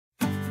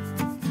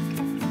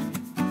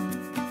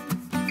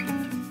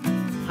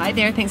Hi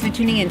there, thanks for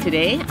tuning in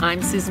today.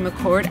 I'm Susan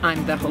McCord.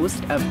 I'm the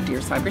host of Dear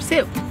Cyber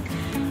Sue.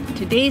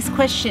 Today's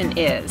question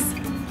is,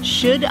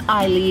 should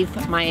I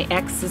leave my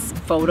ex's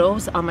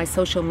photos on my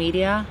social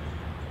media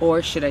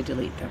or should I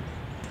delete them?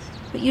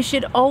 But you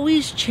should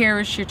always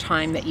cherish your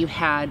time that you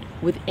had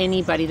with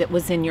anybody that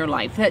was in your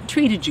life that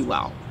treated you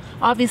well.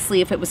 Obviously,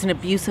 if it was an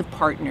abusive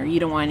partner, you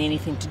don't want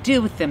anything to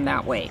do with them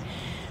that way.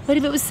 But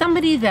if it was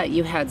somebody that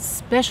you had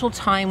special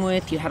time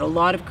with, you had a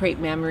lot of great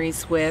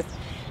memories with,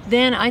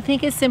 then I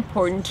think it's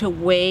important to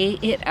weigh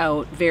it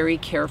out very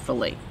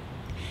carefully.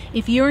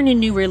 If you're in a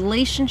new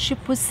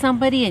relationship with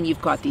somebody and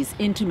you've got these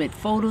intimate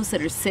photos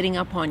that are sitting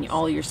up on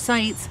all your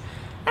sites,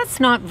 that's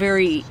not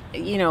very,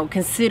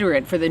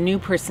 considerate for the new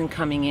person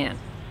coming in.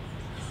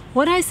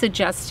 What I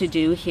suggest to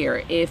do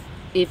here,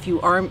 if you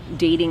are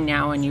dating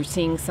now and you're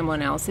seeing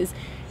someone else, is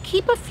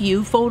keep a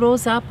few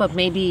photos up of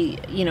maybe,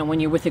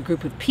 when you're with a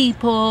group of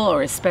people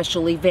or a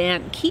special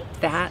event. Keep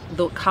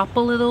the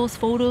couple of those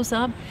photos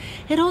up.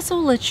 It also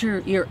lets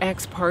your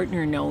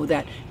ex-partner know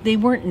that they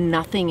weren't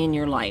nothing in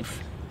your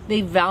life.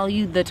 They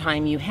valued the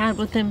time you had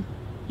with them.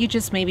 You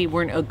just maybe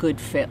weren't a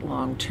good fit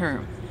long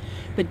term.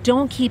 But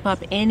don't keep up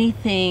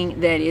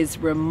anything that is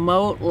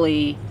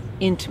remotely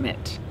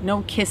intimate.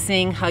 No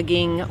kissing,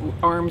 hugging,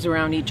 arms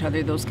around each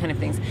other, those kind of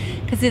things,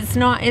 because it's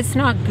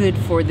not good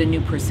for the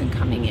new person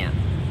coming in.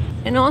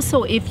 And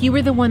also, if you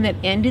were the one that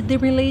ended the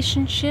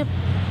relationship,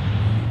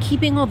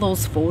 keeping all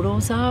those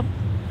photos up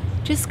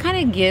just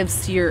kind of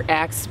gives your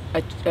ex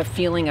a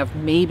feeling of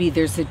maybe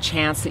there's a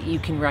chance that you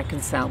can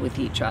reconcile with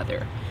each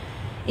other.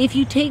 If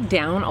you take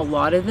down a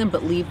lot of them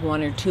but leave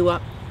one or two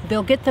up,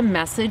 they'll get the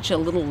message a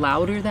little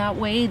louder that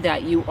way,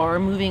 that you are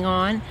moving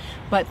on,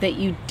 but that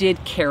you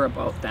did care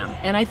about them.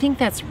 And I think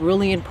that's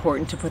really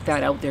important to put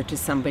that out there to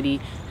somebody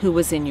who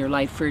was in your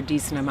life for a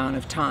decent amount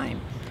of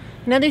time.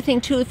 Another thing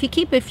too, if you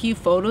keep a few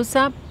photos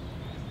up,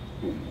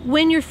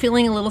 when you're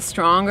feeling a little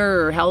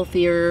stronger or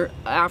healthier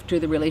after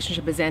the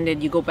relationship has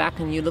ended, you go back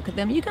and you look at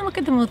them, you can look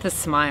at them with a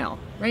smile,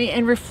 right?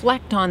 And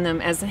reflect on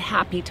them as a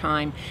happy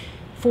time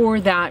for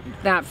that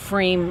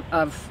frame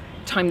of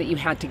time that you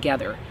had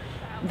together.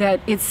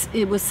 That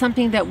it was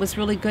something that was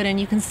really good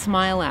and you can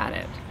smile at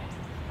it.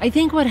 I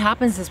think what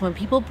happens is when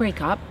people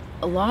break up,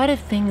 a lot of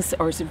things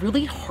are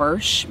really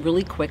harsh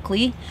really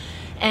quickly,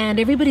 and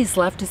everybody's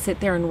left to sit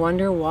there and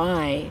wonder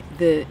why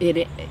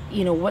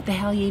what the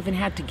hell you even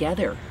had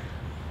together.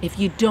 If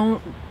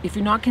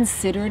you're not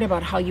considerate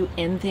about how you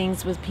end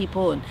things with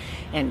people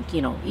and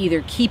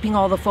either keeping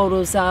all the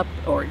photos up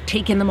or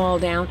taking them all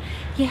down,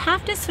 you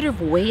have to sort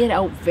of weigh it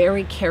out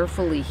very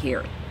carefully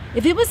here.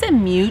 If it was a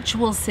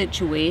mutual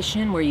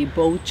situation where you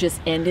both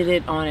just ended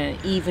it on an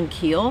even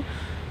keel,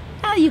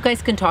 you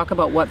guys can talk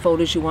about what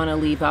photos you want to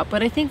leave up,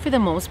 but I think for the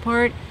most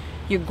part,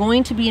 you're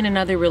going to be in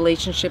another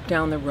relationship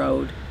down the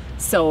road.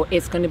 So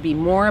it's going to be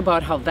more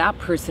about how that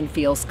person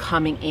feels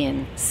coming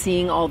in,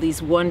 seeing all these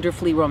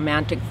wonderfully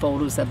romantic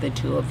photos of the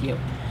two of you.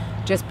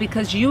 Just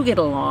because you get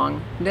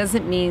along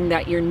doesn't mean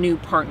that your new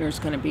partner's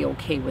going to be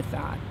okay with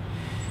that.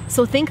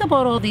 So think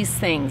about all these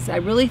things. I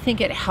really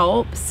think it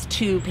helps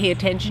to pay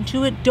attention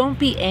to it. Don't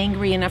be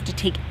angry enough to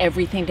take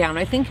everything down.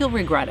 I think you'll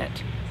regret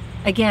it.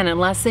 Again,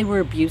 unless they were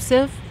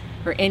abusive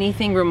or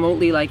anything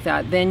remotely like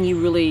that, then you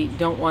really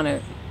don't want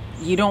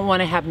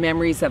to have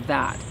memories of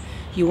that.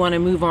 You want to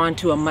move on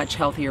to a much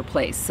healthier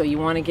place. So you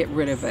want to get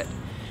rid of it.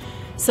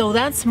 So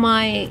that's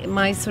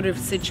my sort of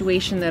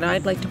situation that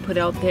I'd like to put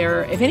out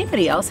there. If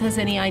anybody else has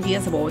any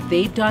ideas about what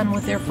they've done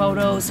with their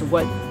photos,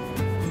 what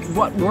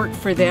worked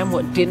for them,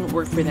 what didn't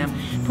work for them,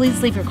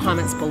 please leave your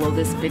comments below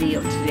this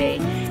video today.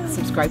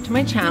 Subscribe to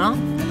my channel,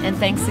 and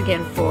thanks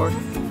again for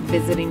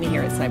visiting me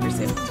here at Cyber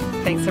Sue.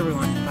 Thanks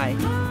everyone.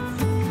 Bye.